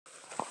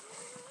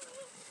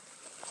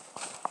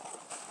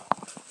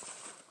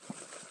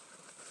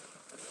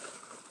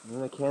In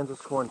the Kansas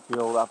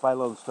cornfield out by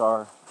Lone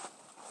Star.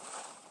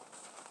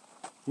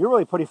 You're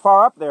really pretty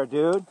far up there,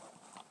 dude.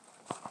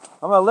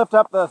 I'm going to lift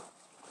up the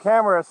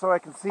camera so I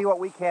can see what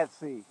we can't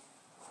see.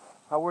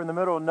 How we're in the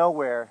middle of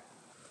nowhere.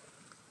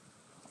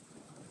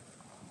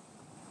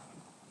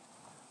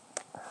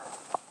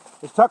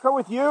 Is Tucker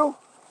with you?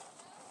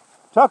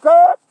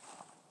 Tucker?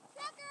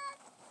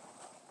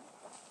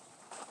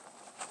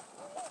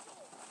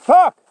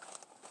 Tuck!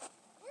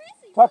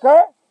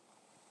 Tucker?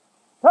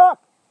 Tuck!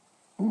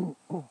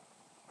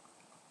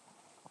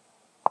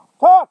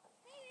 Tuck!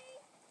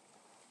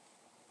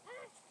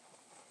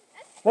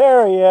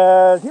 There he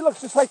is. He looks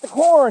just like the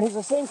corn. He's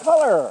the same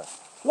color.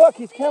 Look,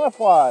 he's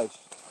camouflaged.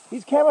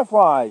 He's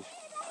camouflaged.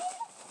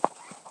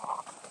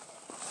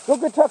 Go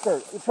get Tucker.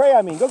 Trey,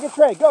 I mean. Go get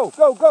Trey. Go,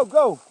 go, go,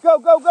 go. Go,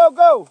 go, go,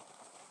 go.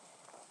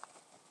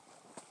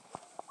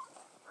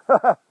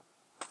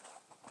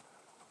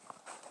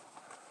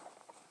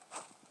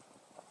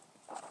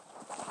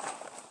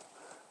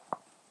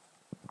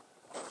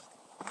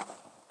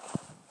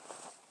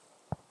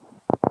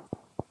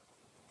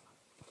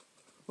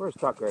 Where's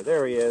Tucker?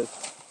 There he is.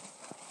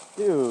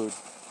 Dude.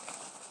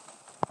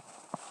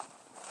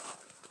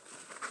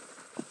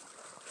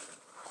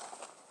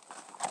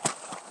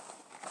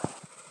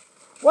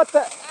 What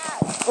the?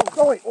 Oh,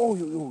 go away. Oh,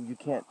 you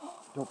can't.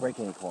 Don't break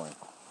any corn.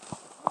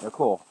 They're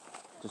cool.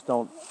 Just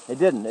don't. It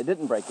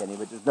didn't break any,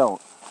 but just don't.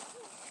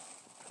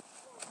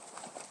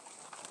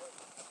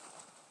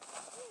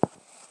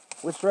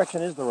 Which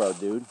direction is the road,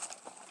 dude?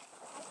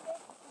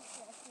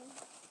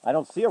 I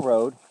don't see a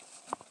road.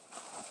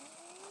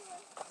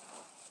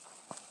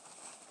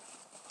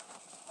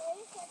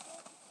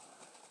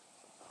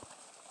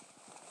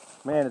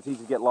 Man, it's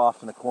easy to get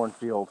lost in a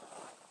cornfield.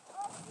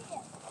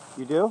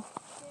 You do?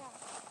 Yeah.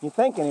 You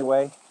think,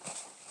 anyway.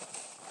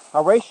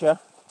 I'll race you.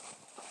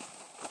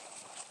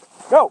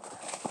 Go!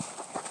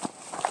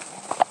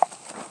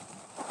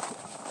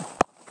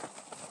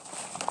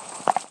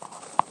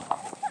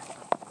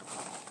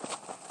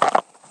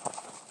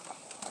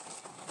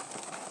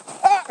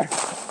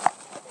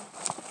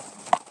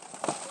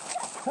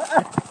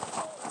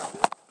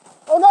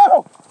 Oh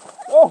no!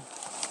 Oh!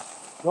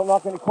 Don't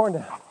knock any corn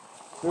down.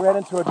 We ran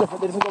into a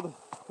different.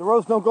 The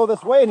roads don't go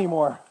this way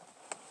anymore.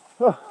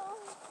 Oh.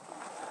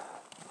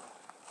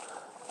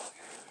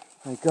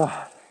 My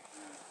God.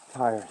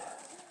 Tired.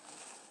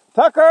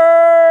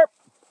 Tucker!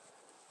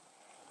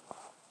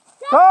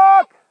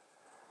 Tuck!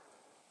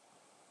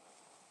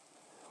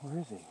 Where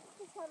is he?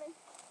 He's coming.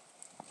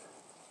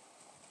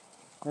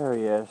 There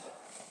he is.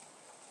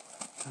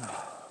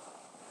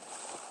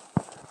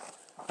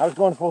 I was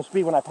going full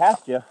speed when I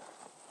passed you.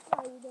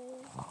 No, you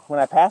didn't. When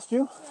I passed you?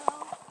 No.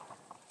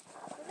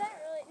 Was that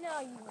really? No,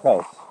 you didn't.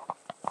 Close.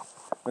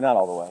 But not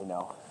all the way,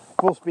 no.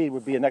 Full speed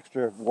would be an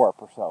extra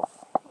warp or so.